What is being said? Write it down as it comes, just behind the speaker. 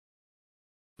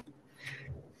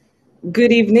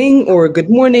Good evening or good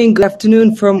morning, good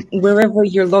afternoon from wherever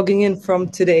you're logging in from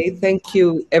today. Thank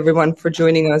you everyone for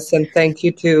joining us, and thank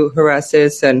you to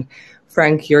Horasis and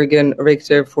Frank, Jürgen,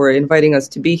 Richter for inviting us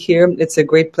to be here. It's a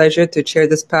great pleasure to chair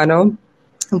this panel.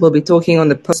 We'll be talking on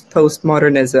the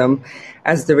post-modernism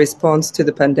as the response to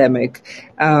the pandemic,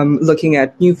 looking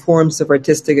at new forms of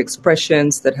artistic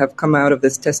expressions that have come out of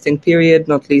this testing period,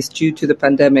 not least due to the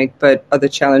pandemic, but other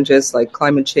challenges like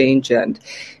climate change and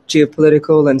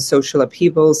geopolitical and social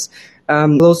upheavals.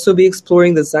 We'll also be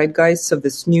exploring the zeitgeist of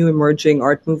this new emerging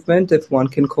art movement, if one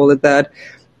can call it that,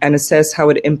 and assess how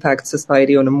it impacts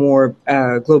society on a more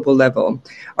global level.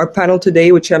 Our panel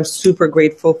today, which I'm super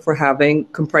grateful for having,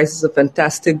 comprises a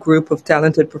fantastic group of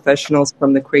talented professionals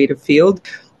from the creative field.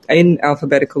 In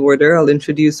alphabetical order, I'll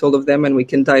introduce all of them and we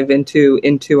can dive into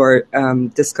our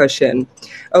discussion.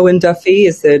 Owen Duffy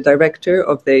is the director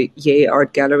of the Yale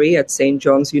Art Gallery at St.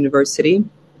 John's University.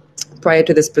 Prior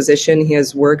to this position, he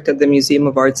has worked at the Museum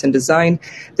of Arts and Design,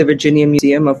 the Virginia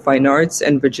Museum of Fine Arts,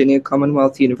 and Virginia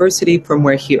Commonwealth University, from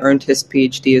where he earned his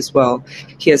PhD as well.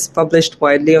 He has published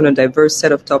widely on a diverse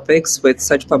set of topics with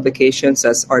such publications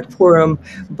as Art Forum,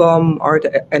 BOM, Art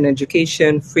and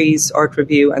Education, Frieze, Art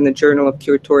Review, and the Journal of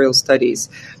Curatorial Studies.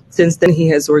 Since then, he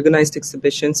has organized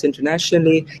exhibitions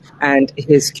internationally, and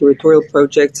his curatorial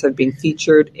projects have been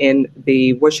featured in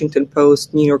the Washington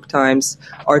Post, New York Times,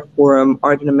 Art Forum,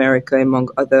 Art in America, among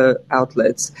other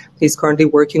outlets. He's currently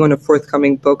working on a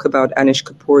forthcoming book about Anish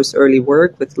Kapoor's early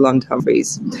work with Lund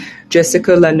Humphreys.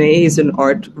 Jessica Lanay is an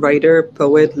art writer,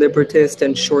 poet, librettist,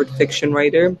 and short fiction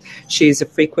writer. She is a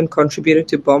frequent contributor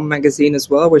to BOM magazine as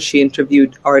well, where she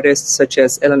interviewed artists such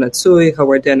as Elena Tsui,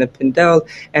 Howardena Pindell,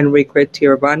 and Rikret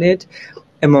Tiravanid,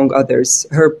 among others.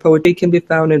 Her poetry can be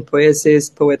found in Poesis,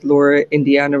 Poet Laura,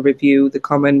 Indiana Review, The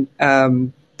Common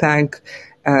Pank,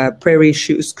 Prairie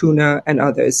Schooner, and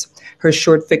others. Her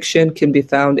short fiction can be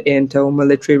found in Tahoma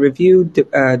Literary Review,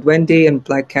 Duende, and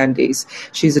Black Candies.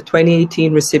 She's a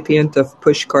 2018 recipient of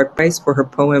Pushcart Prize for her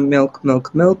poem Milk,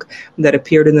 Milk, Milk that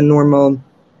appeared in the Normal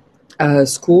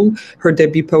School. Her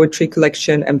debut poetry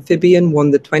collection, Amphibian, won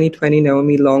the 2020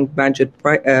 Naomi Long Madgett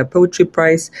Poetry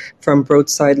Prize from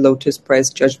Broadside Lotus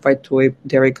Press, judged by Toy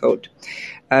Derricote.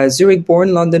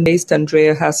 Zurich-born, London-based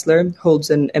Andrea Hasler holds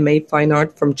an MA Fine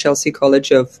Art from Chelsea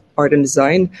College of Art and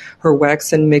Design. Her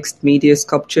wax and mixed media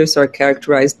sculptures are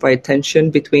characterized by a tension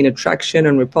between attraction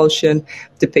and repulsion,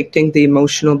 depicting the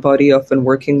emotional body often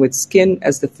working with skin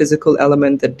as the physical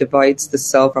element that divides the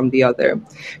self from the other.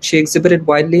 She exhibited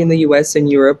widely in the US and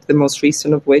Europe, the most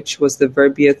recent of which was the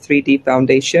Verbia 3D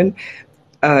Foundation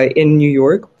in New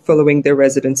York, following their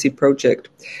residency project.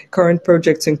 Current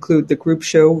projects include the group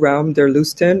show Raum der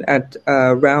Lusten at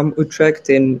Raum Utrecht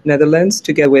in Netherlands,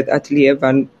 together with Atelier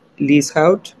van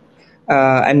Lieshout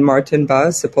and Martin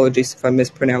Baas. Apologies if I'm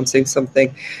mispronouncing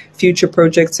something. Future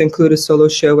projects include a solo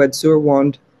show at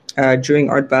Zurwand during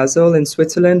Art Basel in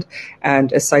Switzerland,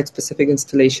 and a site-specific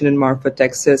installation in Marfa,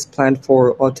 Texas, planned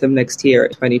for autumn next year,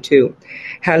 22.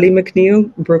 Hallie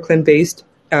McNeill, Brooklyn-based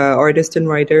artist and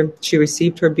writer. She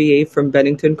received her BA from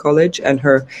Bennington College and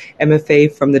her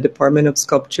MFA from the Department of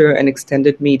Sculpture and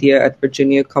Extended Media at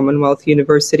Virginia Commonwealth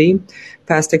University.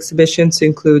 Past exhibitions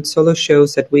include solo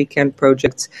shows at weekend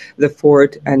projects The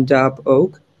Fort and Dab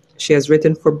Oak. She has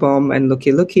written for BOM and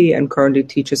Looky Looky and currently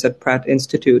teaches at Pratt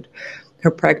Institute. Her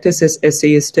practice is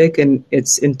essayistic in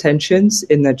its intentions,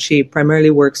 in that she primarily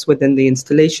works within the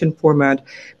installation format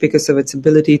because of its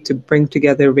ability to bring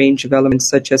together a range of elements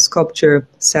such as sculpture,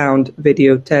 sound,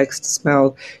 video, text,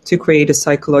 smell, to create a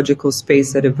psychological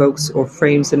space that evokes or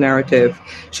frames a narrative.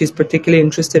 She's particularly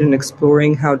interested in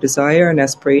exploring how desire and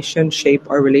aspiration shape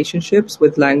our relationships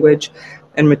with language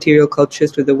and material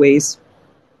cultures through the ways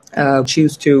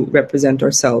choose to represent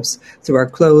ourselves through our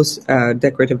clothes,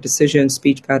 decorative decisions,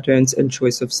 speech patterns, and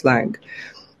choice of slang.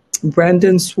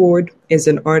 Brandon Sward is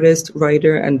an artist,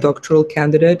 writer, and doctoral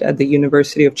candidate at the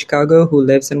University of Chicago who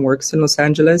lives and works in Los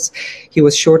Angeles. He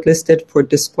was shortlisted for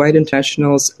Disquiet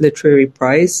International's Literary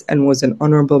Prize and was an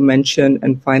honorable mention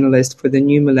and finalist for the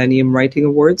New Millennium Writing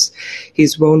Awards.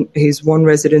 He's won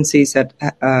residencies at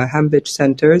Hambidge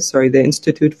Center, the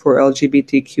Institute for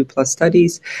LGBTQ+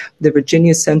 Studies, the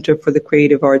Virginia Center for the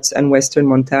Creative Arts, and Western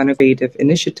Montana Creative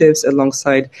Initiatives,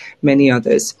 alongside many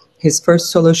others. His first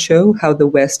solo show, How the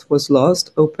West Was Lost,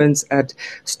 opens at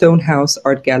Stonehouse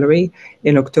Art Gallery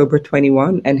in October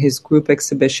 21, and his group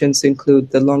exhibitions include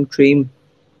The Long Dream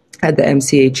at the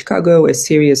MCA Chicago, a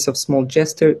series of small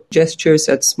gestures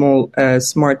at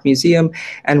Smart Museum,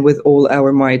 and With All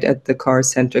Our Might at the Carr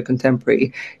Center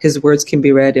Contemporary. His works can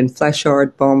be read in Flash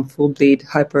Art, BOM, Full Bleed,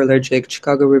 Hyperallergic,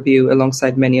 Chicago Review,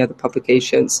 alongside many other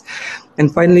publications.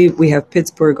 And finally, we have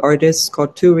Pittsburgh artist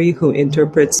Scott Turri, who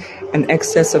interprets an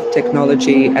excess of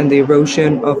technology and the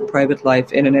erosion of private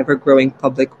life in an ever-growing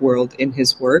public world in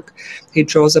his work. He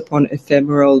draws upon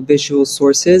ephemeral visual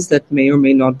sources that may or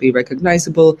may not be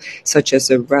recognizable, such as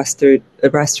a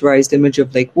rasterized image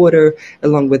of lake water,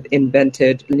 along with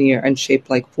invented, linear, and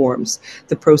shape-like forms.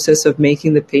 The process of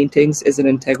making the paintings is an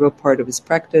integral part of his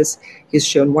practice. He's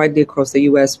shown widely across the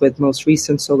U.S. with most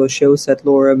recent solo shows at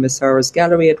Laura Messaro's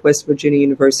Gallery at West Virginia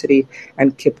University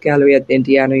and Kip Gallery at the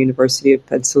Indiana University of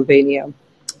Pennsylvania.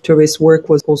 Turri's work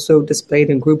was also displayed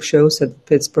in group shows at the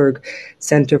Pittsburgh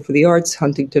Center for the Arts,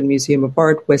 Huntington Museum of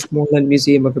Art, Westmoreland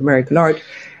Museum of American Art,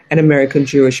 and American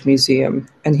Jewish Museum.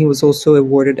 And he was also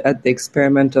awarded at the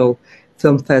Experimental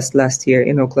Film Fest last year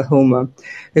in Oklahoma.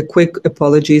 A quick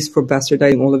apologies for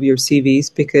bastardizing all of your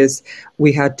CVs because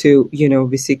we had to,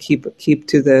 obviously keep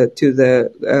to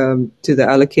the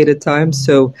allocated time.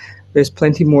 So there's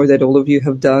plenty more that all of you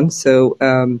have done. So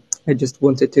I just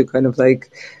wanted to kind of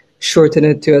shorten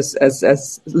it to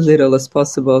as little as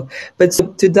possible. But so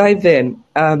to dive in,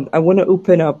 I want to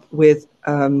open up with,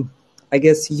 I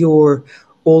guess,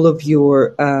 all of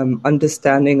your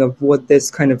understanding of what this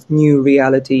kind of new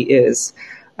reality is.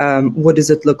 What does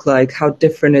it look like? How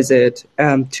different is it?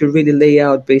 To really lay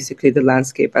out basically the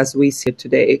landscape as we see it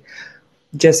today.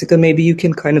 Jessica, maybe you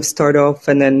can kind of start off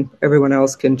and then everyone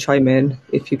else can chime in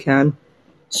if you can.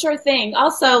 Sure thing.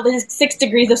 Also, there's 6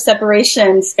 degrees of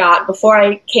separation, Scott. Before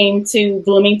I came to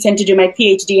Bloomington to do my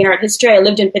PhD in art history, I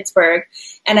lived in Pittsburgh.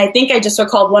 And I think I just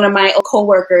recalled one of my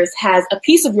coworkers has a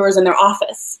piece of yours in their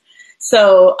office.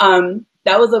 So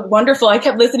that was a wonderful, I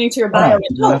kept listening to your bio.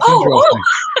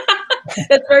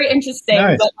 That's very interesting.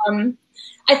 Nice. But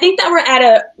I think that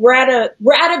we're at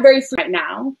a very free right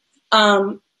now.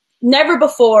 Never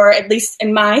before, at least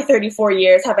in my 34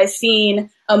 years, have I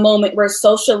seen a moment where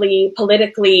socially,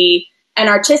 politically, and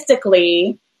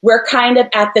artistically, we're kind of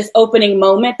at this opening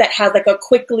moment that has a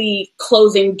quickly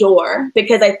closing door.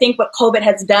 Because I think what COVID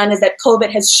has done is that COVID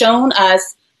has shown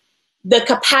us the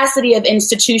capacity of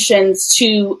institutions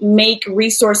to make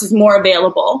resources more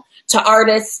available to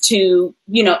artists, to,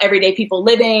 everyday people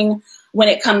living, when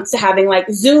it comes to having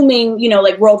Zooming,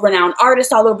 world-renowned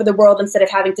artists all over the world instead of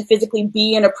having to physically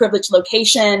be in a privileged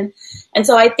location. And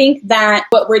so I think that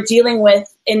what we're dealing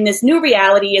with in this new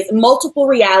reality is multiple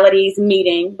realities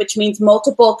meeting, which means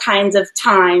multiple kinds of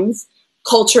times,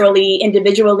 culturally,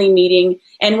 individually meeting.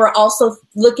 And we're also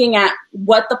looking at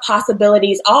what the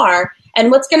possibilities are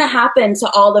and what's going to happen to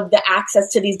all of the access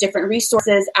to these different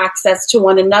resources, access to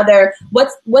one another.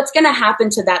 What's going to happen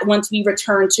to that once we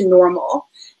return to normal?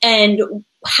 And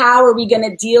how are we going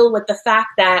to deal with the fact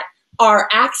that our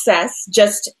access,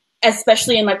 just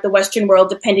especially in the Western world,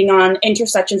 depending on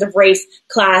intersections of race,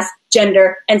 class,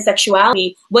 gender, and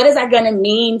sexuality, what is that going to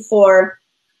mean for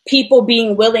people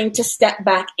being willing to step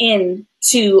back in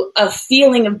to a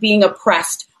feeling of being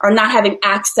oppressed or not having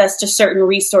access to certain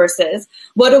resources?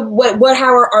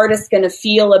 How are artists going to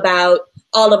feel about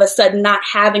all of a sudden not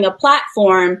having a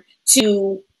platform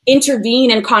to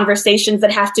intervene in conversations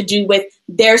that have to do with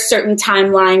their certain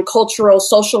timeline, cultural,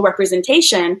 social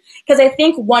representation? Because I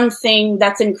think one thing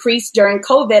that's increased during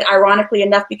COVID, ironically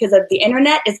enough, because of the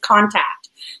internet, is contact.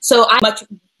 So I'm much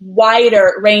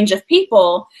wider range of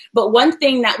people. But one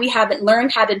thing that we haven't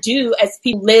learned how to do as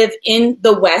people live in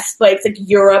the West, like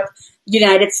Europe,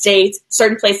 United States,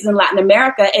 certain places in Latin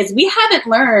America, is we haven't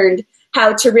learned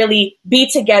how to really be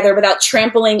together without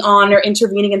trampling on or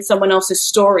intervening in someone else's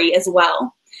story as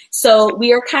well. So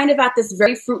we are kind of at this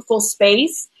very fruitful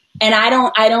space. And I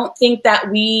don't think that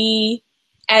we,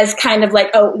 as kind of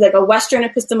a Western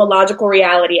epistemological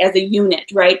reality as a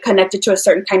unit, right, connected to a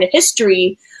certain kind of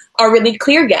history, are really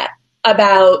clear yet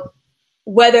about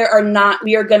whether or not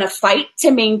we are going to fight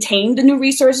to maintain the new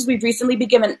resources we've recently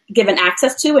been given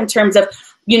access to in terms of,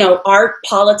 art,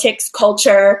 politics,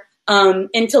 culture,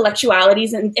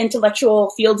 intellectualities and intellectual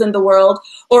fields in the world,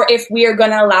 or if we are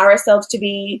going to allow ourselves to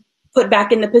be put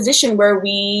back in the position where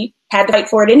we had to fight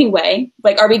for it anyway.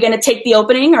 Are we going to take the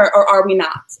opening or are we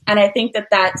not? And I think that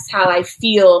that's how I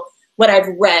feel what I've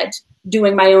read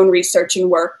doing my own research and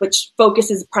work, which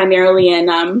focuses primarily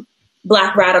in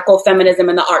Black radical feminism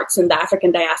in the arts and the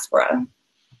African diaspora.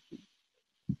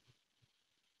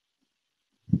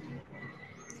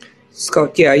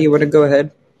 Scott, yeah, you want to go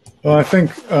ahead? Well, I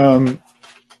think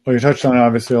you touched on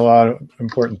obviously a lot of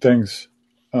important things,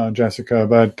 Jessica,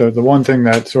 but the one thing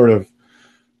that sort of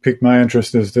piqued my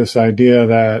interest is this idea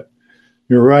that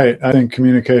you're right. I think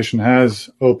communication has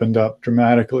opened up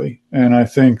dramatically. And I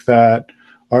think that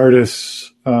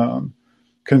artists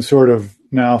can sort of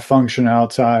now function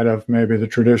outside of maybe the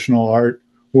traditional art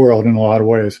world in a lot of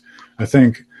ways. I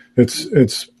think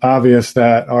it's obvious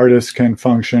that artists can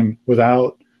function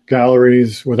without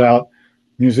galleries, without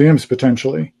museums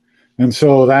potentially. And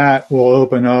so that will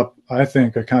open up, I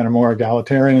think, a kind of more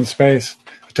egalitarian space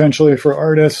potentially for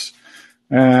artists.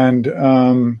 And,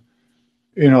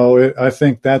 I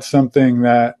think that's something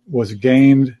that was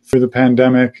gained through the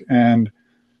pandemic. And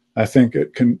I think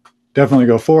it can definitely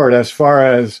go forward. As far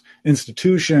as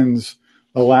institutions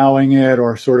allowing it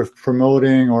or sort of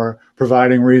promoting or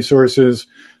providing resources,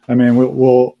 I mean,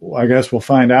 I guess we'll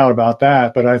find out about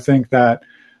that. But I think that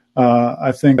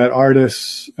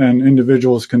artists and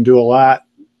individuals can do a lot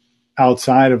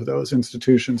outside of those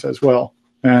institutions as well.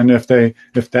 And if they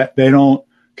don't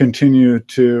continue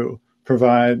to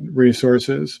provide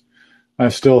resources, I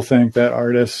still think that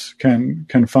artists can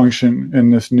function in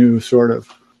this new sort of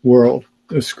world,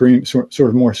 a screen sort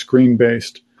of more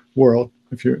screen-based world,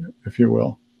 if you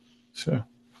will. So.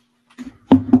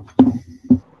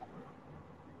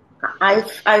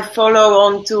 I follow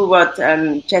on to what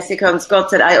Jessica and Scott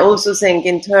said. I also think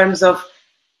in terms of,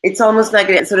 it's almost like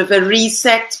a sort of a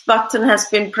reset button has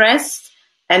been pressed,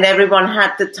 and everyone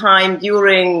had the time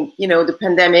during, the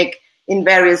pandemic in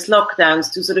various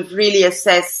lockdowns to sort of really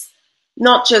assess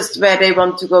not just where they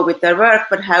want to go with their work,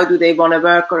 but how do they want to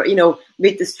work, or,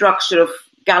 with the structure of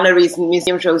galleries and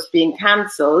museum shows being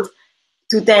cancelled,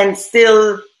 to then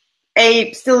still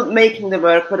making the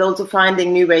work, but also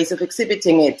finding new ways of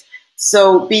exhibiting it.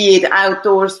 So be it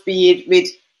outdoors, be it with,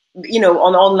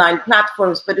 on online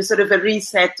platforms, but a sort of a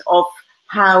reset of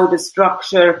how the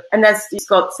structure, and as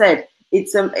Scott said,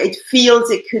 it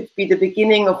feels it could be the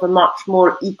beginning of a much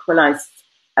more equalized,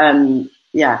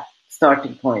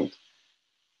 starting point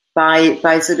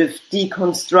by sort of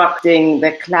deconstructing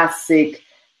the classic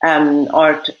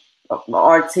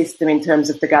art system in terms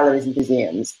of the galleries and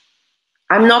museums.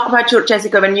 I'm not quite sure,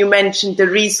 Jessica, when you mentioned the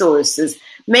resources,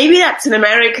 maybe that's an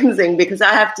American thing, because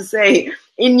I have to say,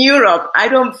 in Europe, I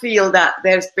don't feel that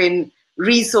there's been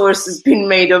resources being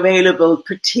made available,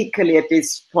 particularly at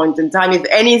this point in time. If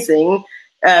anything,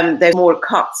 there's more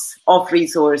cuts of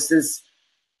resources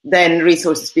than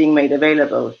resources being made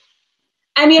available.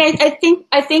 I mean,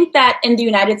 I think that in the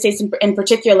United States in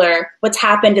particular, what's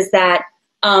happened is that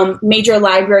major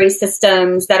library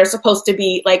systems that are supposed to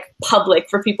be like public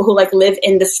for people who like live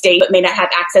in the state but may not have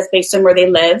access based on where they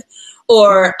live,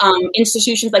 or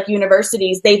institutions like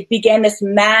universities, they've began this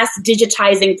mass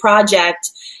digitizing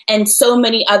project, and so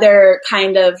many other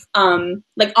kind of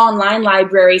like online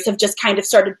libraries have just kind of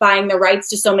started buying the rights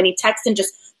to so many texts and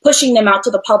just pushing them out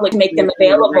to the public to make them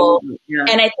available. Yeah.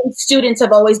 And I think students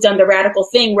have always done the radical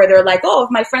thing where they're like, oh,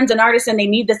 if my friend's an artist and they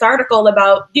need this article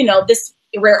about, this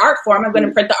rare art form, I'm going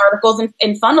to print the articles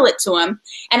and funnel it to them.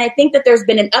 And I think that there's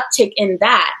been an uptick in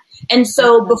that. And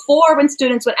so before, when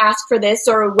students would ask for this,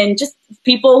 or when just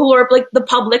people who are like the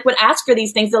public would ask for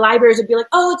these things, the libraries would be like,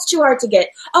 oh, it's too hard to get.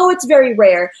 Oh, it's very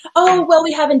rare. Oh, well,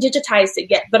 we haven't digitized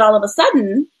it yet. But all of a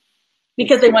sudden,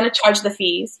 because they want to charge the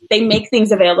fees, they make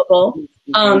things available,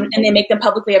 and they make them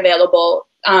publicly available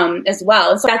as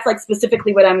well. And so that's like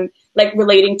specifically what I'm like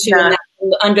relating to in that,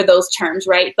 under those terms,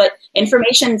 right? But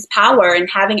information's power, and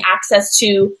having access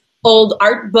to old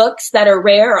art books that are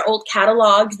rare, or old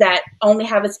catalogs that only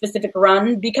have a specific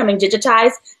run becoming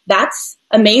digitized, that's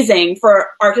amazing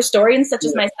for art historians such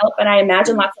as myself, and I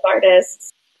imagine lots of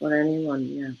artists. For anyone,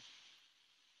 yeah.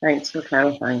 Thanks for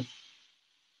clarifying.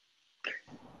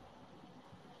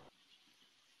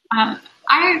 I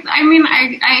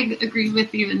agree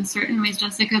with you in certain ways,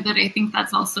 Jessica, that I think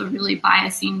that's also really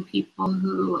biasing people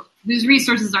whose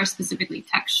resources are specifically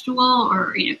textual,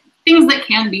 or things that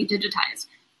can be digitized.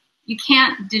 You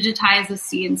can't digitize a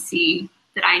CNC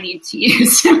that I need to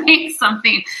use to make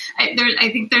something. I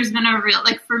think there's been a real,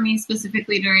 like for me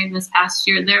specifically during this past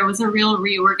year, there was a real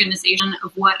reorganization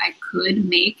of what I could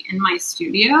make in my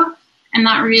studio. And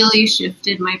that really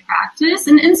shifted my practice.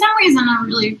 And in some ways, in a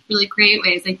really, really great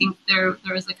ways, I think there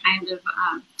was a kind of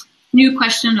new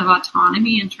question of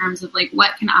autonomy in terms of like,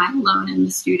 what can I alone in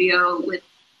the studio with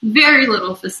very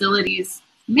little facilities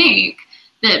make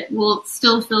that will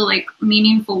still feel like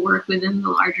meaningful work within the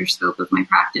larger scope of my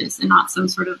practice, and not some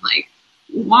sort of like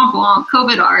womp womp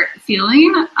COVID art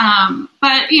feeling.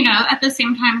 But, at the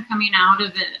same time, coming out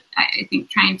of it, I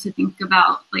think trying to think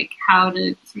about like how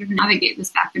to sort of navigate this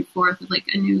back and forth of like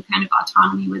a new kind of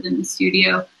autonomy within the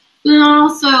studio. But then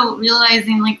also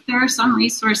realizing like there are some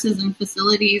resources and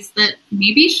facilities that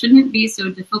maybe shouldn't be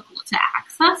so difficult to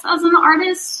access as an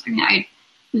artist. I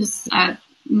was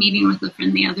meeting with a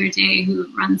friend the other day who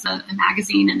runs a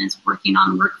magazine and is working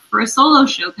on work for a solo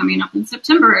show coming up in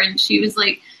September. And she was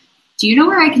like, do you know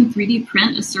where I can 3D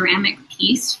print a ceramic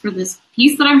piece for this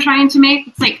piece that I'm trying to make?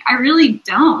 It's like, I really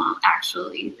don't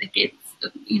actually. Like, it's,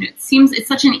 it seems it's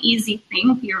such an easy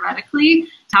thing theoretically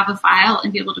to have a file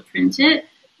and be able to print it,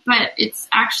 but it's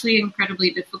actually incredibly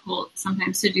difficult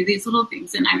sometimes to do these little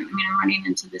things. And I'm running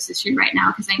into this issue right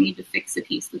now because I need to fix a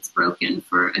piece that's broken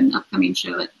for an upcoming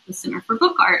show at the Center for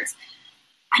Book Arts.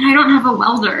 And I don't have a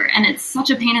welder, and it's such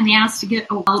a pain in the ass to get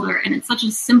a welder, and it's such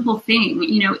a simple thing,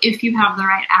 if you have the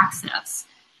right access.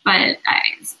 But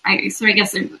I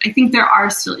guess I think there are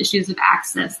still issues of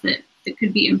access that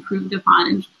could be improved upon.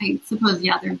 And I suppose,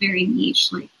 yeah, they're very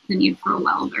niche, like the need for a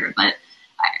welder. But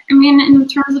in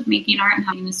terms of making art and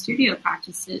having a studio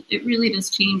practice it really does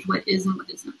change what is and what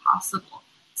isn't possible.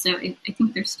 So I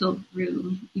think there's still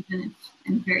room, even if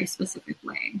in a very specific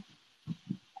way.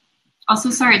 Also,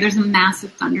 sorry, there's a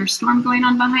massive thunderstorm going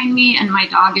on behind me, and my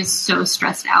dog is so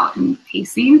stressed out and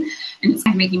pacing, and it's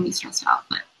kind of making me stressed out,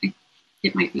 but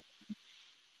it might be.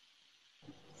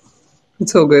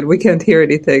 It's all good. We can't hear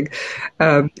anything.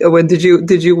 Owen, did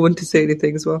you want to say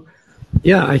anything as well?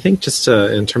 Yeah, I think just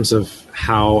in terms of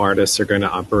how artists are going to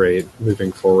operate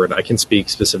moving forward, I can speak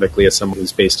specifically as someone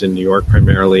who's based in New York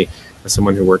primarily, as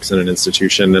someone who works in an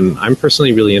institution, and I'm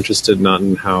personally really interested not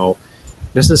in how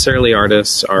necessarily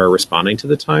artists are responding to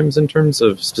the times in terms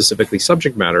of specifically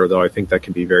subject matter, though I think that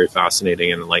can be very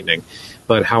fascinating and enlightening,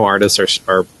 but how artists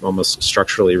are almost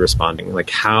structurally responding. Like,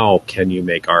 how can you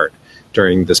make art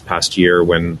during this past year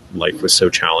when life was so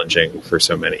challenging for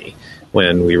so many,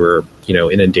 when we were,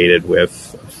 inundated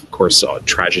with, of course,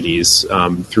 tragedies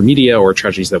through media or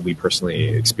tragedies that we personally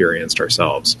experienced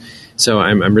ourselves. So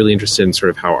I'm really interested in sort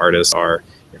of how artists are,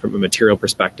 from a material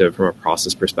perspective, from a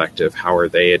process perspective, how are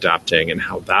they adapting and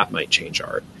how that might change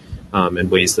art in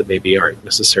ways that maybe aren't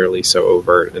necessarily so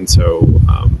overt and so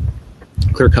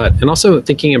clear-cut. And also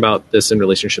thinking about this in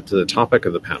relationship to the topic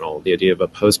of the panel, the idea of a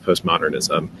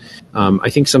post-Post-Modernism. I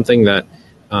think something that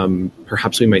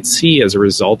perhaps we might see as a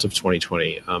result of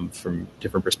 2020 from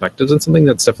different perspectives, and something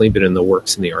that's definitely been in the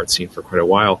works in the art scene for quite a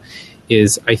while,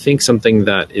 is I think something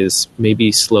that is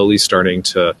maybe slowly starting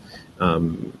to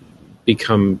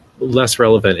become less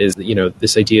relevant is,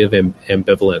 this idea of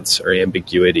ambivalence or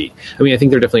ambiguity. I think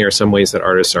there definitely are some ways that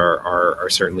artists are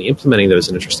certainly implementing those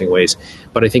in interesting ways,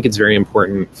 but I think it's very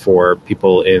important for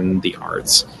people in the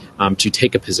arts to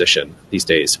take a position these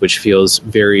days, which feels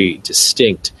very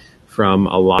distinct from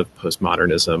a lot of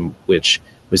postmodernism, which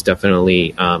was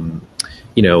definitely,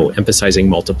 emphasizing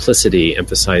multiplicity,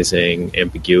 emphasizing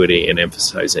ambiguity, and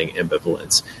emphasizing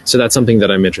ambivalence. So that's something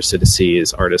that I'm interested to see,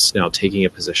 is artists now taking a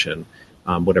position,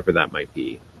 whatever that might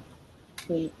be.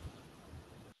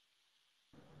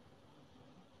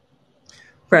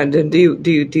 Brandon,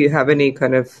 do you have any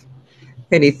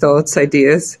thoughts,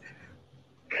 ideas?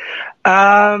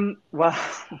 Well,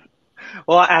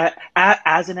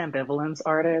 as an ambivalence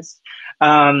artist,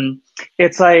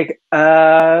 it's like,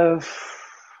 I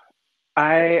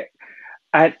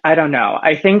don't know.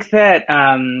 I think that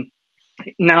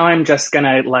now I'm just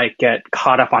gonna get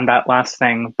caught up on that last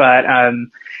thing, but I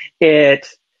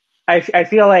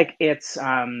feel like it's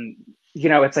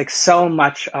it's like so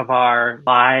much of our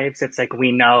lives. It's like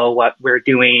we know what we're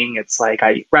doing. It's like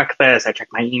I eat breakfast, I check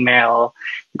my email,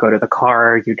 you go to the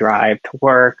car, you drive to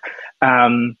work.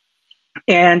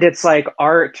 And it's like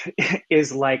art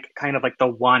is like kind of like the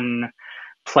one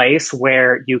place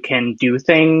where you can do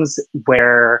things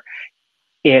where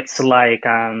it's like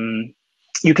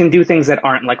you can do things that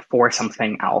aren't like for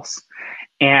something else.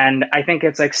 And I think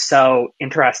it's like so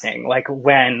interesting, like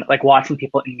when like watching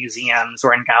people in museums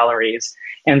or in galleries,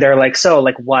 and they're like, so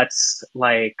like what's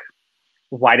like,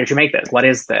 why did you make this? What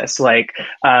is this? Like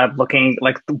looking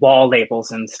like wall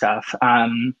labels and stuff.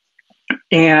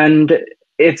 And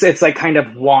it's like kind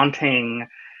of wanting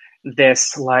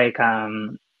this like I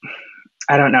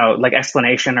don't know, like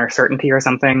explanation or certainty or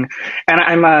something. And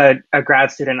I'm a grad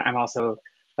student. I'm also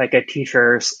like a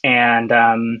teacher, and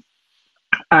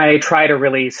I try to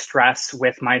really stress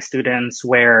with my students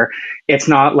where it's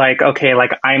not like, okay,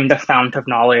 like I'm the fount of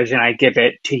knowledge and I give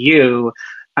it to you.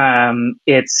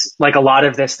 It's like a lot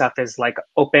of this stuff is like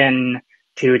open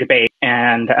to debate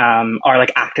and are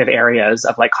like active areas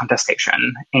of like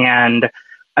contestation, and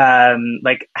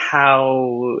like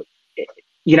how,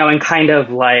 and kind of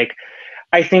like,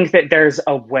 I think that there's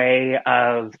a way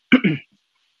of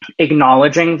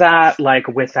acknowledging that, like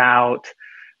without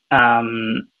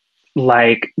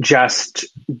like just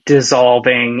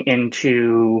dissolving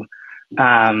into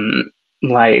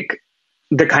like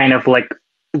the kind of like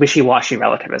wishy-washy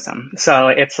relativism. So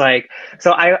it's like,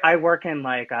 so I work in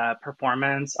like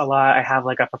performance a lot. I have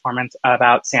like a performance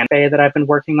about Santa Fe that I've been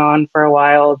working on for a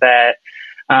while that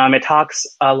it talks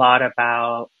a lot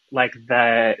about like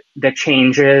the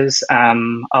changes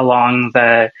along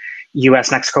the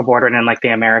U.S.-Mexico border and like the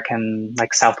American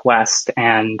like Southwest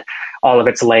and all of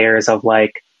its layers of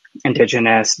like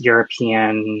indigenous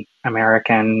European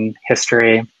American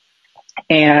history.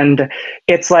 And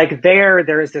it's like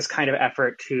there is this kind of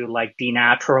effort to like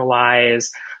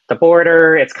denaturalize the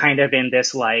border. It's kind of in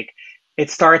this like, it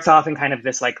starts off in kind of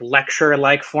this like lecture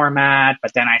like format,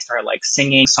 but then I start like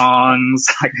singing songs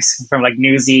like from like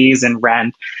Newsies and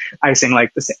Rent. I sing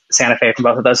like the Santa Fe from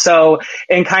both of those. So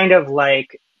in kind of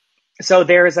like, so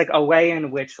there's like a way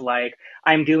in which like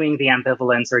I'm doing the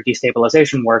ambivalence or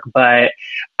destabilization work, but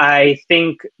I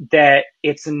think that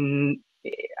it's,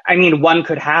 I mean, one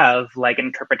could have like an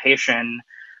interpretation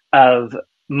of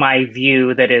my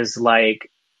view that is like,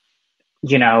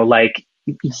 you know, like,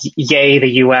 yay, the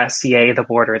US, yay, the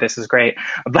border, this is great.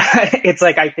 But it's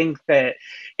like, I think that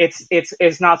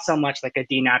it's not so much like a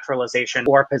denaturalization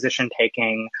or position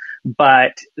taking,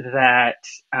 but that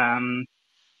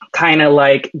kind of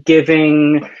like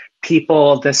giving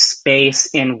people the space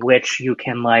in which you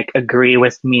can like agree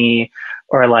with me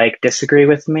or like disagree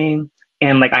with me.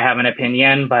 And like, I have an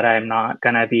opinion, but I'm not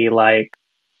gonna be like,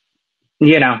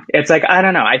 you know, it's like, I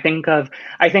don't know. I think of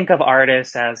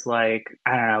artists as like,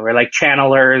 I don't know, we're like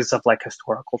channelers of like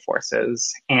historical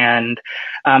forces, and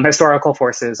historical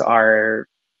forces are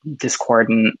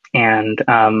discordant and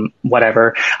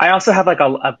whatever. I also have like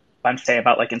a bunch to say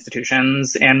about like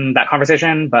institutions in that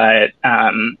conversation, but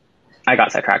I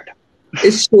got sidetracked.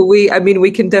 Should we? I mean,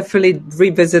 we can definitely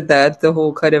revisit that, the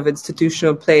whole kind of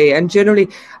institutional play. And generally,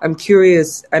 I'm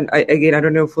curious, and I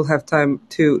don't know if we'll have time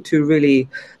to really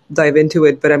dive into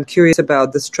it, but I'm curious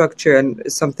about the structure and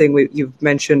something you've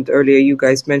mentioned earlier, you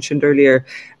guys mentioned earlier,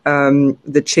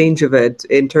 the change of it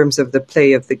in terms of the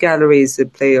play of the galleries, the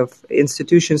play of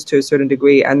institutions to a certain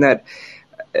degree, and that,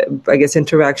 I guess,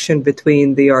 interaction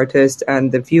between the artist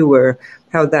and the viewer,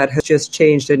 how that has just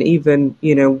changed. And even,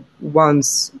 you know,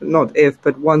 once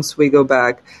we go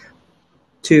back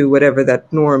to whatever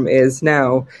that norm is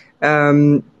now,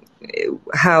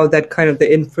 how that kind of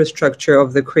the infrastructure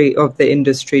of the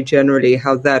industry generally,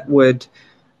 how that would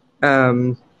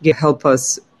help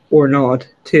us or not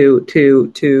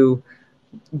to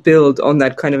build on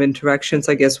that kind of interactions,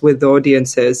 I guess, with the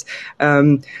audiences.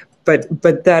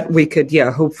 But that we could,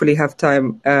 hopefully have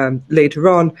time later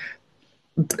on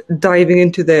diving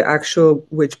into the actual,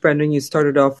 which Brendan, you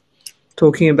started off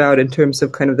talking about in terms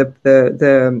of kind of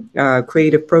the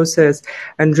creative process.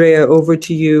 Andrea, over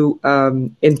to you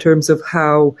in terms of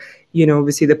how, you know,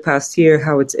 obviously the past year,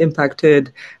 how it's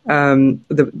impacted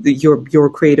your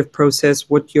creative process,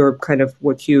 what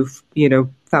you've, you know,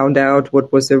 found out,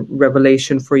 what was a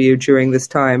revelation for you during this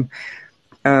time,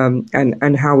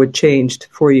 and how it changed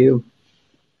for you.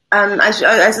 As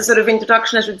a sort of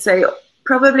introduction, I should say,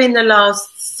 probably in the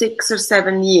last 6 or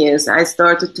 7 years, I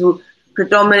started to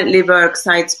predominantly work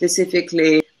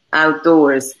site-specifically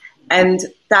outdoors. And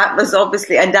that was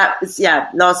obviously,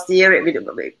 last year,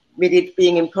 with it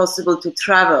being impossible to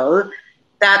travel,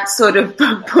 that sort of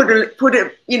put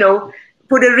a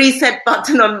reset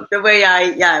button on the way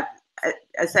I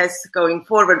assess going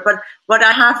forward. But what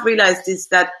I have realized is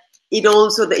that it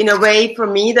also, in a way, for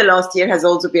me, the last year has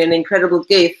also been an incredible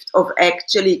gift of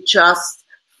actually just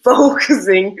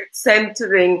focusing,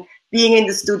 centering, being in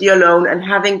the studio alone and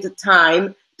having the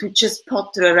time to just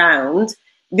potter around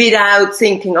without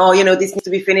thinking, oh, you know, this needs to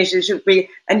be finished, it should be,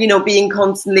 and, you know, being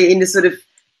constantly in the sort of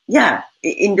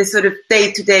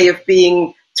day-to-day of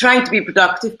trying to be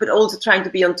productive, but also trying to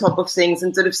be on top of things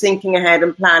and sort of thinking ahead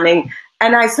and planning.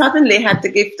 And I suddenly had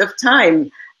the gift of time.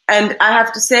 And I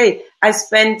have to say, I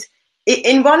spent,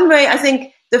 in one way, I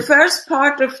think the first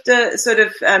part of the sort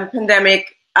of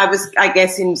pandemic, I was, I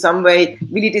guess, in some way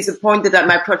really disappointed that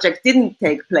my project didn't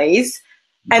take place.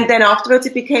 And then afterwards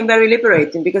it became very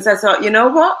liberating because I thought, you know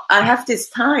what, I have this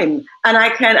time and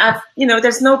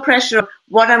there's no pressure on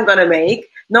what I'm going to make.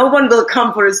 No one will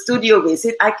come for a studio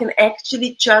visit. I can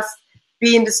actually just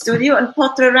be in the studio and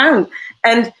potter around.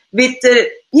 And with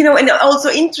and also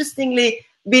interestingly,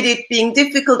 with it being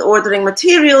difficult ordering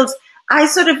materials, I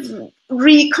sort of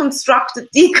deconstructed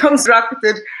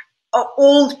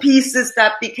old pieces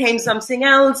that became something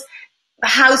else.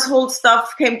 Household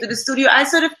stuff came to the studio. I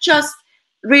sort of just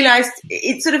realized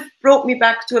it sort of brought me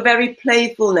back to a very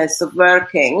playfulness of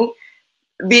working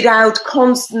without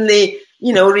constantly,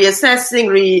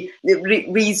 reassessing,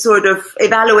 sort of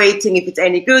evaluating if it's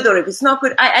any good or if it's not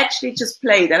good. I actually just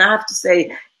played. And I have to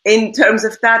say, in terms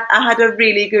of that, I had a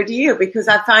really good year because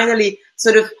I finally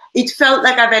it felt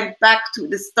like I went back to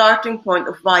the starting point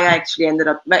of why I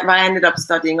ended up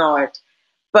studying art.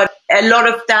 But a lot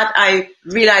of that I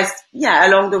realized,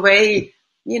 along the way,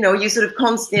 you sort of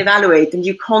constantly evaluate and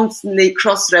you constantly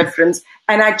cross-reference.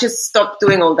 And I just stopped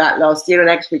doing all that last year and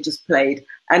actually just played.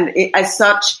 And as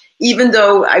such, even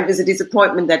though I was a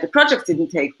disappointment that the project didn't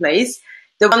take place,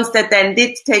 the ones that then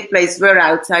did take place were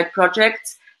outside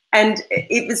projects. And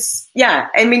it was,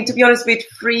 to be honest with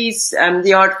Freeze,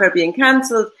 the art fair being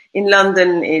cancelled in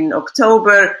London in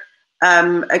October,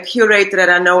 a curator that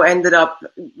I know ended up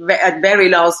at very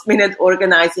last minute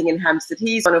organizing in Hampstead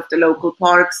Heath, one of the local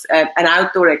parks, an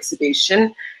outdoor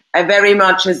exhibition, very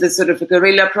much as a sort of a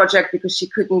guerrilla project because she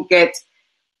couldn't get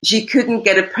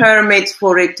a permit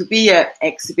for it to be an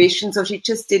exhibition. So she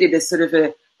just did it as sort of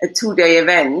a 2-day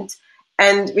event.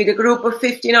 And with a group of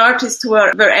 15 artists who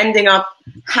were ending up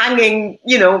hanging,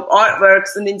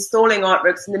 artworks and installing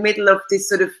artworks in the middle of this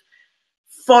sort of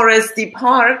foresty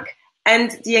park.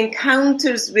 And the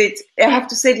encounters with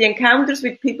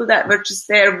people that were just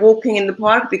there walking in the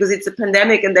park because it's a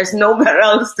pandemic and there's nowhere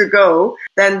else to go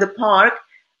than the park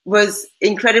was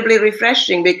incredibly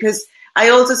refreshing, because I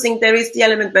also think there is the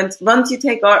element when once you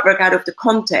take artwork out of the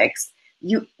context,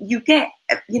 you get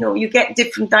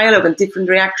different dialogue and different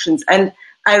reactions. And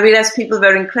I realized people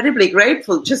were incredibly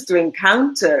grateful just to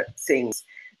encounter things,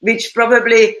 which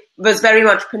probably was very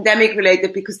much pandemic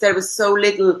related because there was so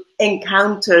little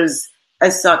encounters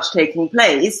as such taking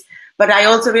place. But I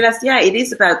also realized, it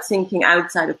is about thinking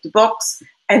outside of the box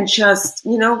and just,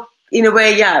 in a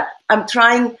way, I'm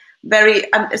trying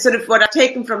sort of what I've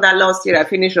taken from that last year, I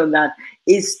finish on that,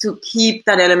 is to keep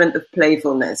that element of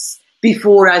playfulness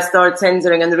before I start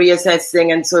censoring and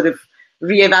reassessing and sort of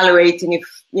reevaluating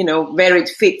if, where it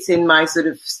fits in my sort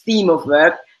of theme of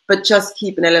work, but just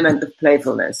keep an element of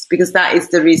playfulness, because that is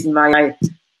the reason why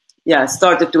I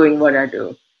started doing what I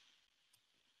do.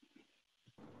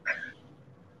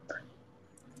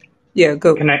 Yeah,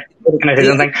 go. Can I say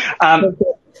something?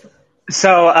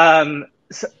 So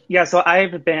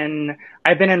I've been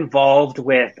involved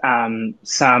with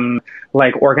some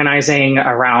like organizing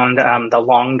around the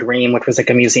Long Dream, which was like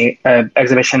a museum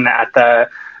exhibition at the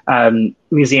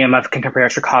Museum of Contemporary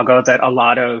Art Chicago that a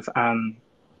lot of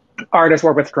artists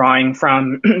were withdrawing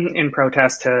from in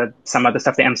protest to some of the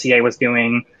stuff the MCA was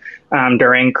doing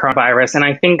during coronavirus. And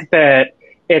I think that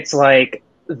it's like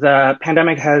the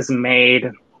pandemic has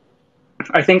made,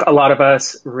 I think a lot of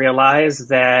us realize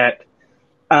that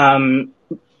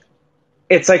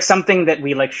it's like something that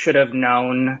we like should have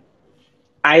known.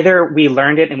 Either we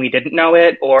learned it and we didn't know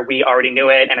it, or we already knew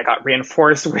it and it got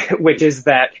reinforced, which is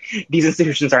that these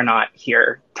institutions are not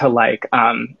here to like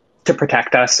to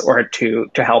protect us or to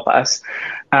help us.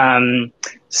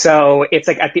 So it's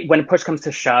like when push comes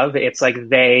to shove, it's like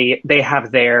they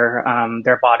have their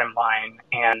bottom line,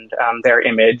 and their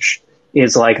image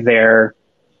is like their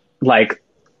like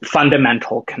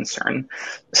fundamental concern.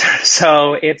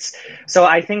 So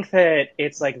I think that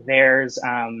it's like there's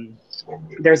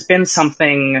been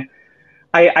something.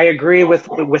 I agree with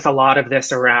a lot of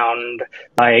this around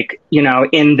like,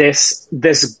 in this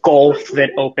gulf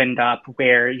that opened up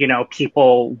where,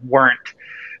 people weren't,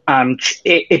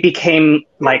 it became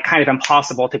like kind of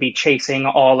impossible to be chasing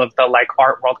all of the like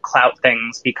art world clout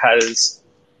things because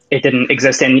it didn't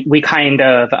exist. And we kind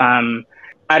of,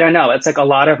 I don't know, it's like a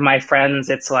lot of my friends,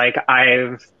 it's like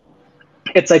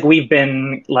we've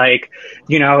been like,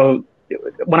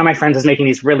 one of my friends is making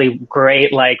these really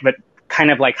great, like, but kind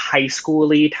of like high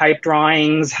school-y type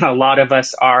drawings. And a lot of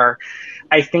us are,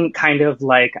 I think, kind of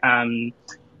like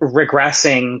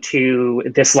regressing to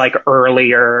this like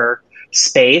earlier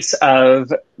space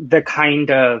of the kind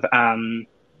of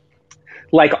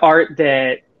like art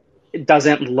that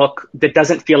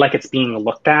doesn't feel like it's being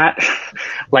looked at,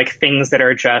 like things that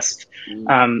are just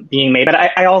being made. But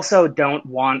I also don't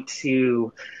want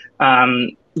to,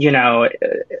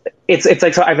 it's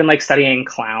like, so I've been like studying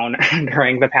clown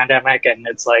during the pandemic, and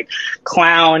it's like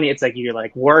clown, it's like you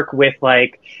like work with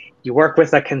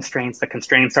the constraints. The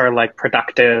constraints are like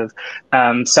productive.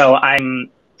 So I'm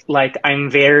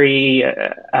very,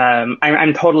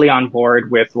 I'm totally on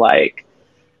board with like,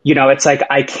 it's like,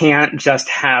 I can't just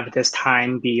have this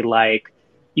time be like,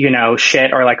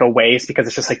 shit or like a waste because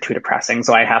it's just like too depressing.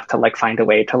 So I have to like find a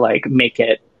way to like make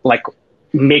it like,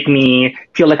 make me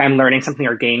feel like I'm learning something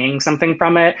or gaining something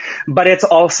from it. But it's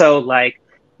also like,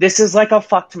 this is like a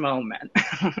fucked moment.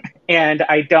 And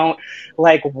I don't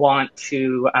like want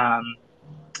to,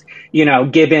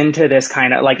 give into this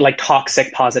kind of like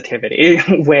toxic positivity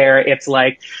where it's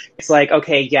like,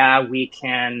 okay, yeah, we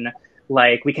can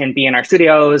be in our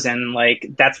studios and like,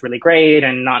 that's really great.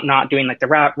 And not doing like the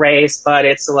rat race, but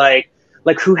it's like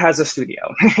who has a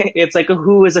studio? It's like,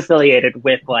 who is affiliated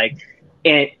with like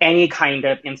any kind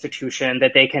of institution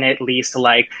that they can at least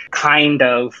like kind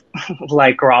of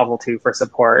like grovel to for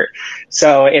support.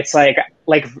 So it's like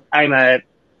as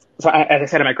I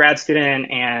said, I'm a grad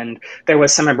student, and there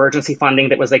was some emergency funding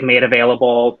that was like made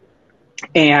available.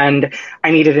 And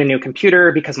I needed a new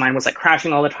computer because mine was like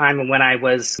crashing all the time. And when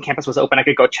campus was open, I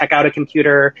could go check out a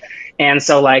computer. And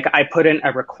so like I put in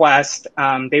a request.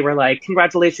 They were like,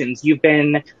 congratulations, you've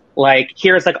been like,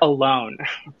 here's like a loan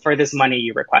for this money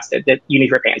you requested that you need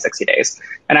to repay in 60 days.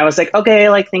 And I was like, okay,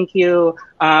 like, thank you.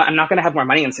 I'm not going to have more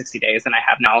money in 60 days than I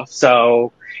have now.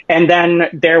 So, and then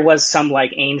there was some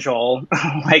like angel,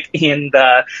 like in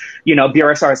the,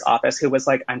 Bureaucrat's office who was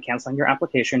like, I'm canceling your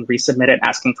application, resubmit it,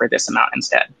 asking for this amount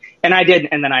instead. And I did.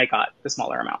 And then I got the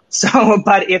smaller amount. So,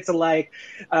 but it's like,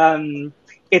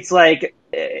 it's like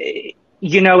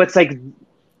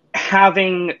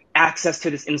having access to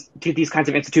these kinds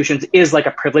of institutions is like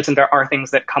a privilege, and there are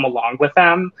things that come along with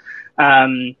them.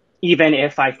 Even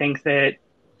if I think that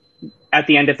at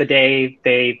the end of the day,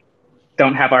 they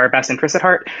don't have our best interests at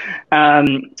heart.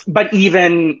 But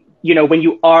even, when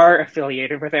you are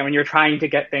affiliated with them, when you're trying to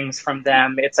get things from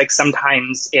them, it's like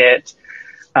sometimes and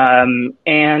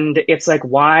it's like,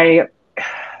 why,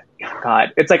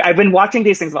 God, it's like I've been watching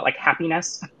these things about like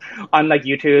happiness on like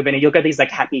YouTube, and you'll get these like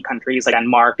happy countries like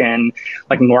Denmark and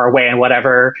like Norway and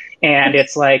whatever, and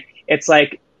it's like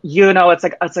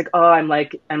oh, I'm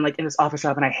like in this office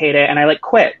job and I hate it, and I like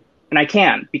quit, and I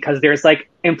can't because there's like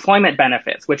employment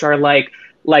benefits which are like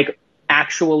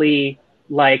actually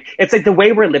like, it's like the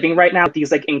way we're living right now with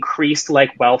these like increased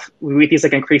like wealth, with these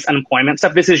like increased unemployment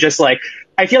stuff. This is just like,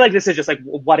 I feel like this is just like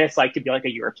what it's like to be like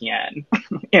a European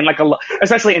in like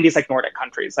especially in these like Nordic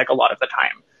countries, like a lot of the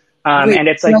time. Wait, and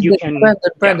it's like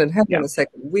Brandon, hang on a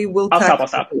second. I'll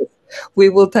stop. We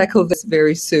will tackle this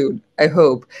very soon, I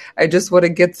hope. I just want to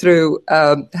get through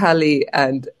Hallie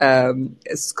and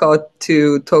Scott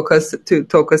to talk us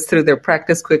through their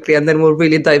practice quickly, and then we'll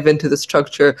really dive into the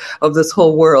structure of this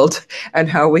whole world and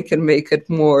how we can make it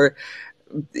more,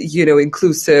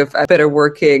 inclusive and better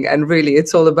working. And really,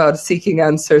 it's all about seeking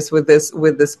answers with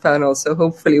this panel. So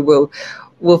hopefully we'll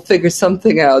figure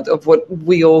something out of what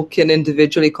we all can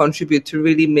individually contribute to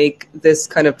really make this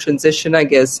kind of transition, I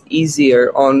guess,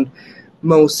 easier on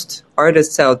most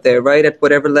artists out there, right? At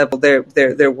whatever level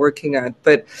they're working at.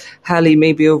 But Hallie,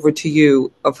 maybe over to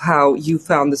you of how you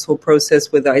found this whole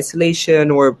process with isolation,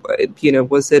 or,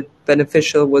 was it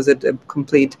beneficial? Was it a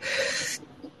complete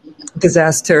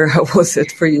disaster? How was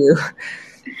it for you?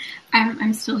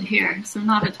 I'm still here, so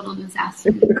not a total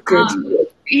disaster. Good.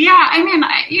 Yeah, I mean,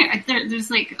 there's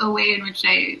like a way in which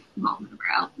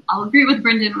I'll agree with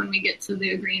Brendan when we get to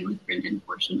the agreeing with Brendan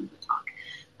portion of the talk.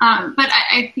 But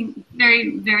I think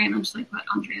very, very much like what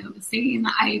Andrea was saying,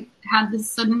 I had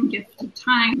this sudden gift of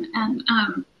time. And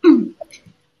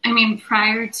I mean,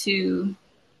 prior to,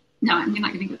 no, I'm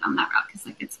not going to go down that route because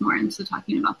that gets more into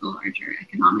talking about the larger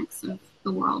economics of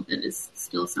the world that is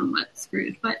still somewhat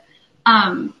screwed. But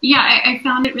I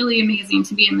found it really amazing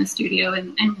to be in the studio.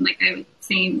 And like I was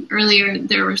saying earlier,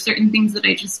 there were certain things that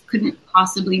I just couldn't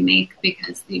possibly make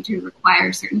because they do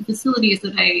require certain facilities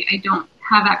that I don't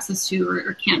have access to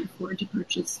or can't afford to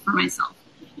purchase for myself.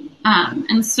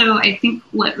 And so I think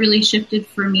what really shifted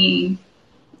for me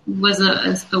was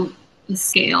a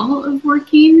scale of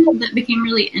working that became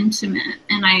really intimate.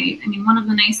 And I mean, one of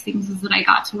the nice things is that I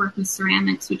got to work with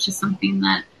ceramics, which is something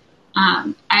that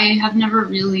I have never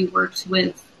really worked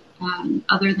with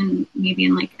other than maybe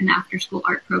in like an after-school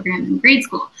art program in grade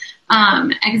school.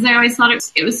 Because I always thought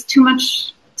it was too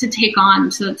much to take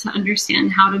on to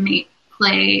understand how to make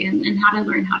clay and how to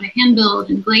learn how to hand build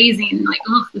and glazing and like,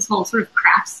 this whole sort of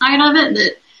craft side of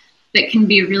it that can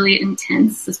be really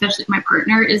intense, especially if my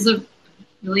partner is a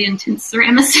really intense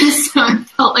ceramicist. So I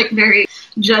felt like very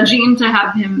judging to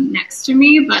have him next to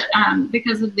me. But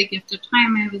because of the gift of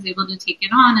time, I was able to take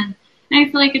it on. And I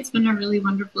feel like it's been a really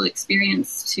wonderful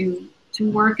experience to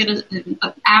work at an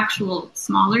actual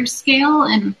smaller scale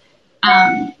and,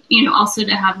 also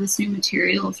to have this new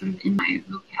material sort of in my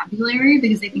vocabulary,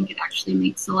 because I think it actually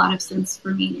makes a lot of sense for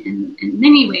me in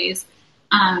many ways.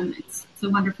 It's a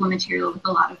wonderful material with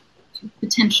a lot of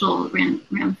potential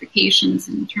ramifications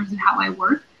in terms of how I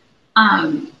work.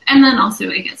 And then also,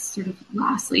 I guess, sort of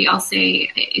lastly, I'll say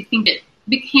I think it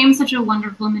became such a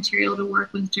wonderful material to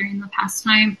work with during the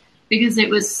pastime because it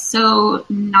was so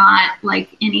not like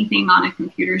anything on a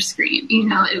computer screen.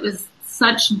 It was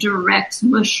such direct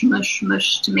mush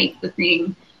to make the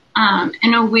thing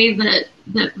in a way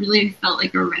that really felt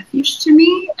like a refuge to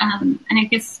me. And I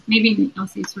guess maybe I'll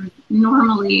say sort of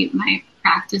normally my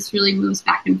practice really moves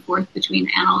back and forth between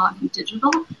analog and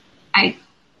digital. I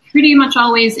pretty much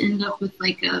always end up with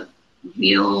like a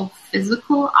real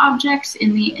physical object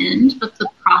in the end, but the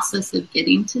process of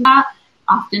getting to that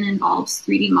often involves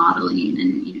 3D modeling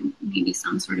and maybe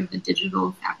some sort of a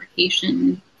digital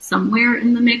fabrication somewhere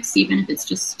in the mix, even if it's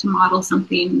just to model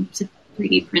something, to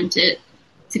 3D print it,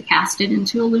 to cast it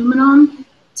into aluminum,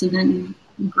 to then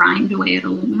grind away at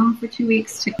aluminum for 2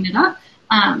 weeks to clean it up.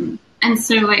 And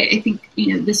so I think,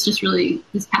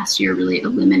 this past year really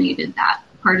eliminated that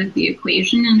part of the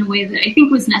equation in a way that I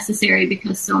think was necessary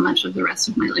because so much of the rest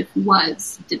of my life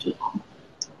was digital.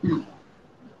 Yeah.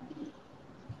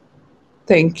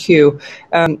 Thank you.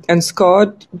 And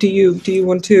Scott, do you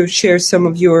want to share some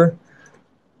of your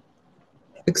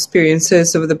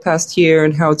experiences over the past year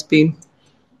and how it's been?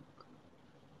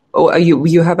 Oh,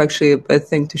 you have actually a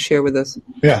thing to share with us.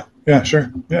 Yeah,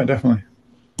 sure. Yeah, definitely.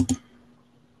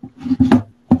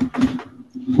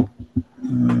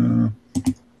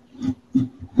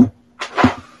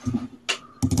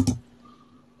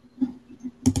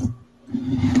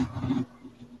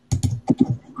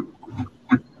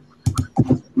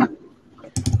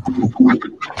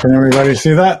 Can everybody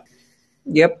see that?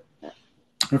 Yep.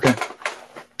 Okay.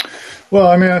 Well,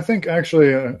 I mean, I think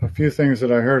actually a few things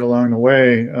that I heard along the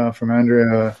way from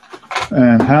Andrea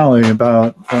and Hallie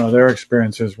about their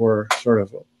experiences were sort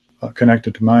of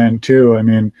connected to mine too. I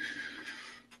mean,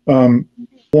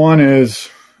 one is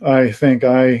I think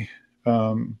I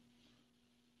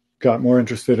got more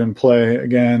interested in play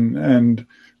again, and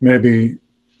maybe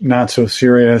not so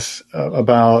serious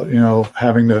about,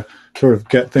 having to sort of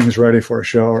get things ready for a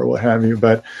show or what have you.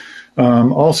 But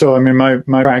also, I mean,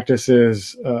 my practice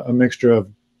is a mixture of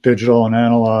digital and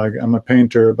analog. I'm a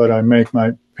painter, but I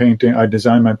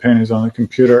design my paintings on the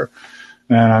computer,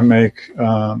 and I make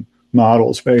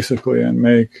models basically and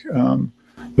make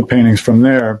the paintings from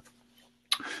there.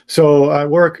 So I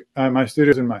work, my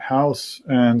studio's in my house.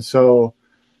 And so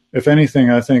if anything,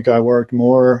 I think I worked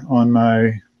more on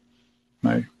my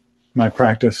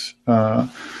practice. So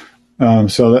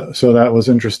that was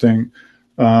interesting.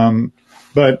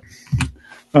 But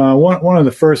one of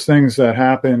the first things that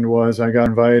happened was I got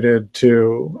invited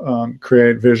to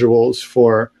create visuals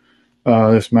for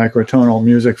this microtonal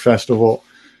music festival,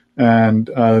 and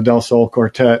the Del Sol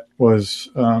Quartet was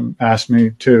asked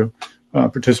me to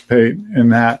participate in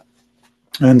that.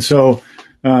 And so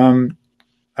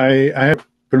I have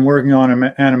been working on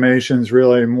animations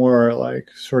really more like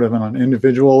sort of on an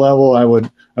individual level. I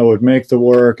would make the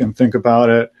work and think about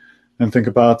it and think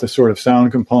about the sort of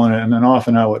sound component. And then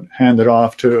often I would hand it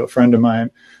off to a friend of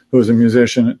mine who was a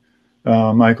musician,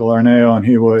 Michael Arneo, and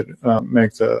he would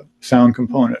make the sound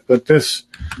component. But this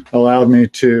allowed me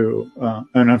to,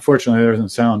 and unfortunately there isn't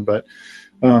sound, but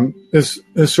this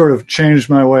sort of changed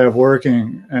my way of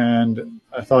working, and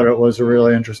I thought it was a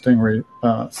really interesting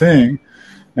thing.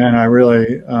 And I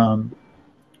really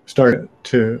started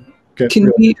to get.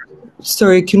 Can we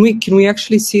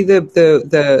actually see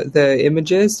the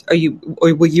images?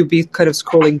 Or will you be kind of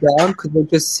scrolling down because we're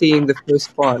just seeing the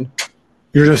first one?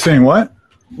 You're just seeing what?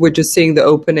 We're just seeing the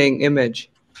opening image.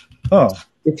 Oh.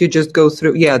 If you just go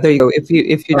through, yeah, there you go. If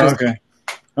you just. Okay.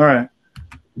 All right.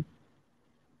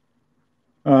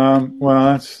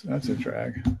 Well, that's a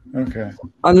drag. Okay.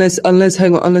 Unless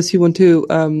you want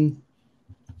to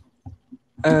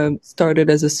start it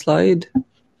as a slide.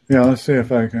 Yeah, let's see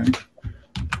if I can.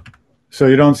 So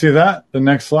you don't see that? The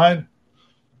next slide?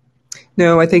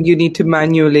 No, I think you need to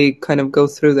manually kind of go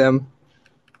through them.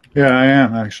 Yeah, I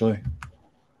am actually.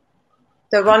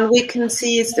 The one we can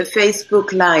see is the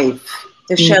Facebook Live,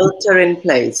 the shelter in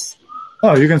place.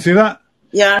 Oh, you can see that?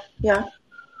 Yeah,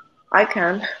 I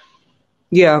can.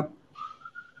 Yeah.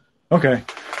 Okay.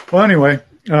 Well, anyway,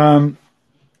 I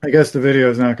guess the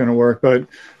video is not going to work, but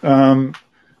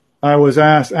I was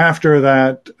asked after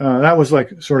that, that was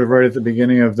like sort of right at the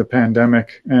beginning of the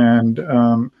pandemic. And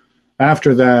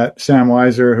after that, Sam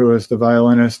Weiser, who is the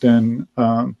violinist in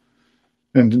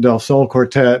Del Sol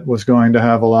Quartet, was going to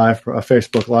have a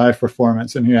Facebook Live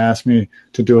performance, and he asked me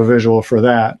to do a visual for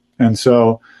that. And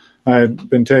so I had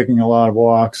been taking a lot of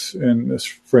walks in this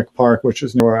Frick Park, which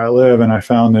is near where I live, and I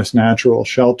found this natural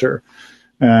shelter.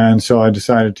 And so I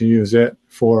decided to use it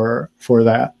for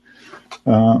that.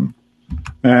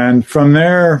 And from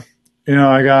there,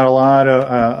 I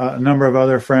got a number of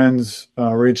other friends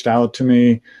reached out to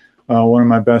me. One of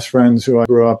my best friends who I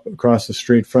grew up across the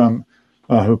street from,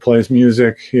 who plays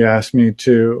music, he asked me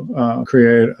to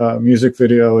create a music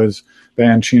video. His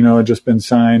band Chino had just been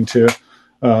signed to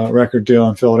a record deal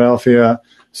in Philadelphia.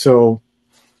 So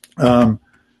I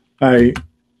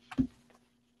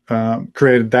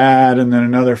created that, and then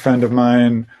another friend of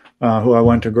mine who I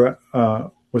went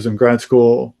to was in grad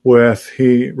school with,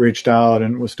 he reached out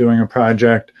and was doing a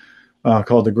project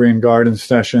called the Green Garden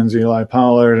Sessions, Eli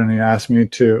Pollard, and he asked me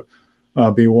to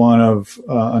be one of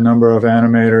a number of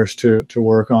animators to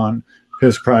work on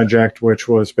his project, which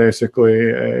was basically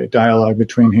a dialogue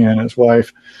between he and his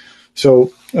wife.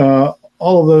 So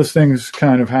all of those things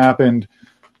kind of happened,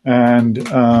 and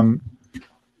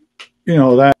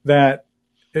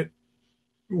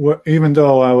even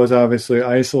though I was obviously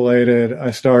isolated,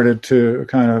 I started to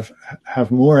kind of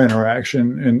have more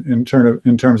interaction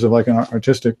in terms of like an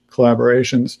artistic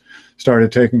collaborations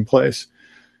started taking place.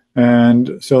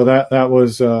 And so that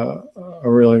was a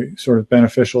really sort of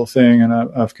beneficial thing, and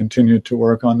I've continued to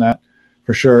work on that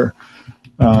for sure.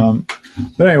 But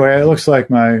anyway, it looks like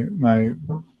my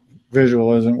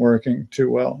visual isn't working too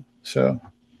well, so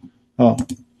I'll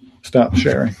stop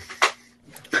sharing.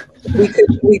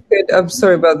 We could. I'm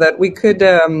sorry about that. We could,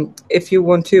 if you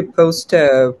want to post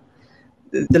the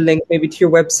link maybe to your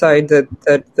website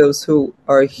that those who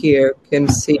are here can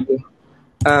see,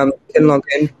 can log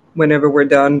in whenever we're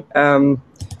done, to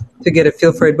get a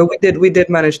feel for it. But we did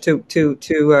manage to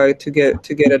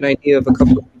get an idea of a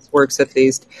couple of these works at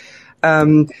least.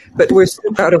 But we're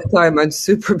super out of time and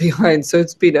super behind, so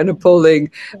it's been an appalling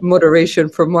moderation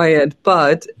from my end.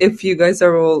 But if you guys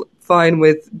are all fine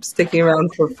with sticking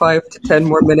around for 5 to 10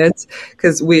 more minutes,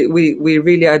 because we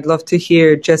really, I'd love to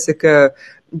hear, Jessica,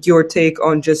 your take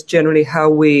on just generally how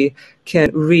we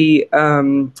can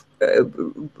reform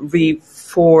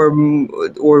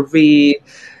or rejig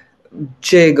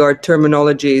our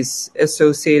terminologies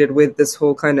associated with this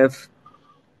whole kind of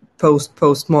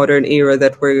postmodern era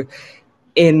that we're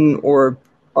in or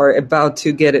are about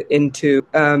to get into,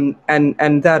 and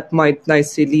that might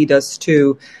nicely lead us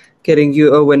to getting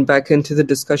you, Owen, back into the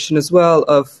discussion as well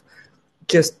of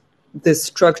just this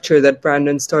structure that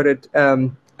Brandon started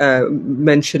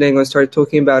mentioning or started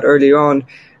talking about earlier on,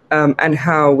 and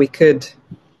how we could,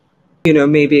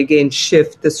 maybe again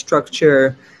shift the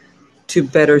structure to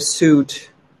better suit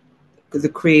the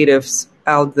creatives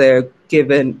out there,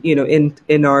 given,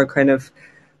 in our kind of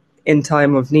in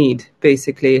time of need,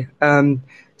 basically.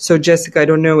 So Jessica, I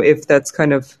don't know if that's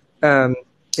kind of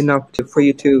enough for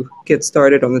you to get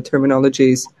started on the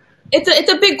terminologies. It's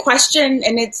a big question,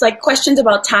 and it's like questions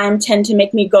about time tend to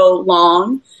make me go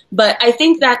long. But I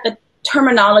think that the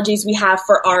terminologies we have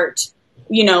for art,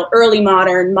 early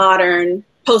modern, modern,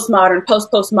 postmodern,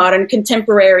 post-postmodern,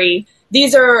 contemporary,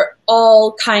 these are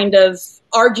all kind of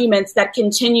arguments that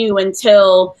continue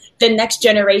until the next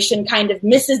generation kind of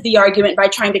misses the argument by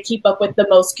trying to keep up with the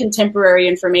most contemporary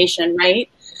information, right?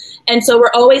 And so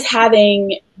we're always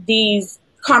having these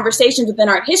conversations within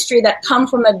art history that come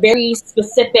from a very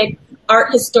specific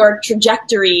art historic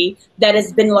trajectory that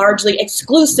has been largely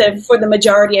exclusive for the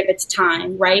majority of its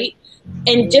time, right?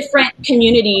 In different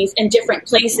communities and different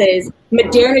places,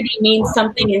 modernity means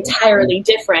something entirely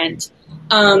different.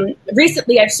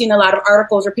 Recently, I've seen a lot of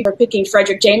articles where people are picking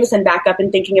Frederick Jameson back up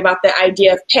and thinking about the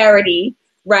idea of parody,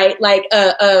 right? Like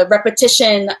a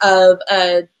repetition of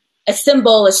a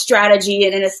symbol, a strategy,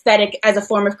 and an aesthetic as a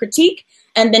form of critique.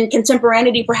 And then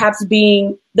contemporaneity perhaps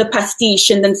being the pastiche.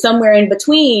 And then somewhere in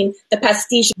between, the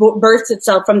pastiche births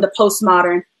itself from the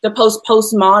postmodern, the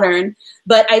postmodern.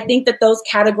 But I think that those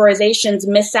categorizations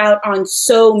miss out on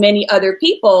so many other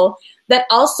people that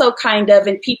also kind of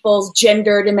in people's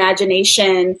gendered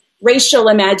imagination, racial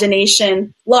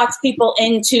imagination, locks people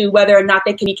into whether or not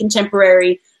they can be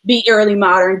contemporary, be early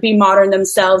modern, be modern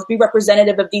themselves, be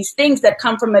representative of these things that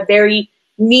come from a very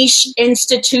niche,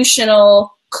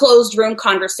 institutional, closed room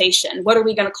conversation. What are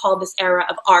we going to call this era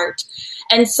of art?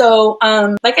 And so,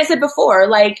 like I said before,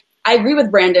 like, I agree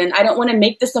with Brandon. I don't want to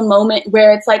make this a moment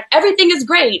where it's like, everything is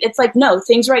great. It's like, no,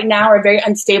 things right now are very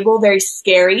unstable, very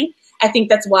scary. I think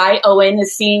that's why Owen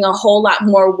is seeing a whole lot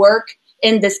more work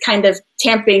in this kind of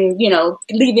tamping,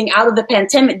 leaving out of the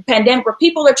pandemic where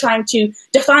people are trying to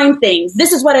define things.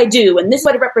 This is what I do, and this is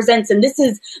what it represents, and this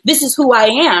is who I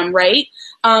am, right?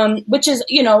 Which is,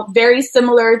 very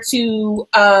similar to,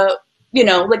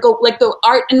 like the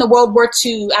art in the World War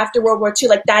II, after World War II,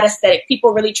 like that aesthetic,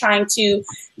 people really trying to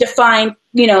define,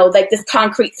 like this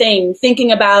concrete thing,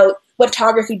 thinking about what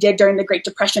photography did during the Great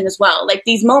Depression as well. Like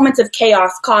these moments of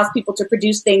chaos cause people to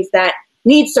produce things that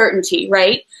need certainty,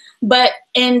 right? But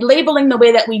in labeling the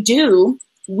way that we do,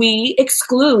 we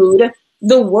exclude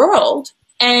the world.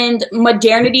 And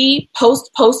modernity,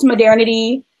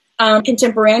 postmodernity,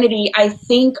 contemporaneity, I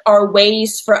think are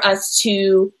ways for us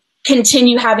to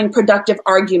continue having productive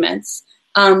arguments.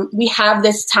 We have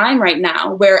this time right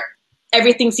now where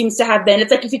everything seems to have been,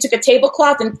 it's like if you took a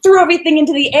tablecloth and threw everything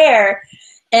into the air,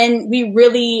 and we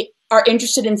really are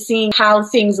interested in seeing how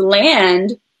things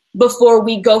land before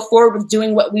we go forward with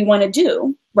doing what we want to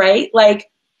do, right?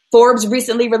 Like Forbes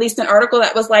recently released an article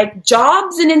that was like,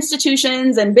 jobs and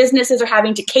institutions and businesses are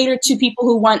having to cater to people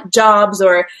who want jobs,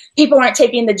 or people aren't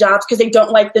taking the jobs because they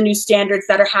don't like the new standards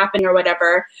that are happening or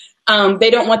whatever. They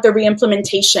don't want the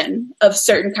re-implementation of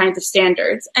certain kinds of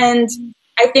standards. And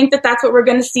I think that that's what we're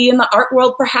going to see in the art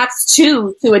world, perhaps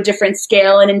too, to a different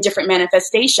scale and in different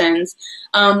manifestations.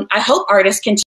 I hope artists continue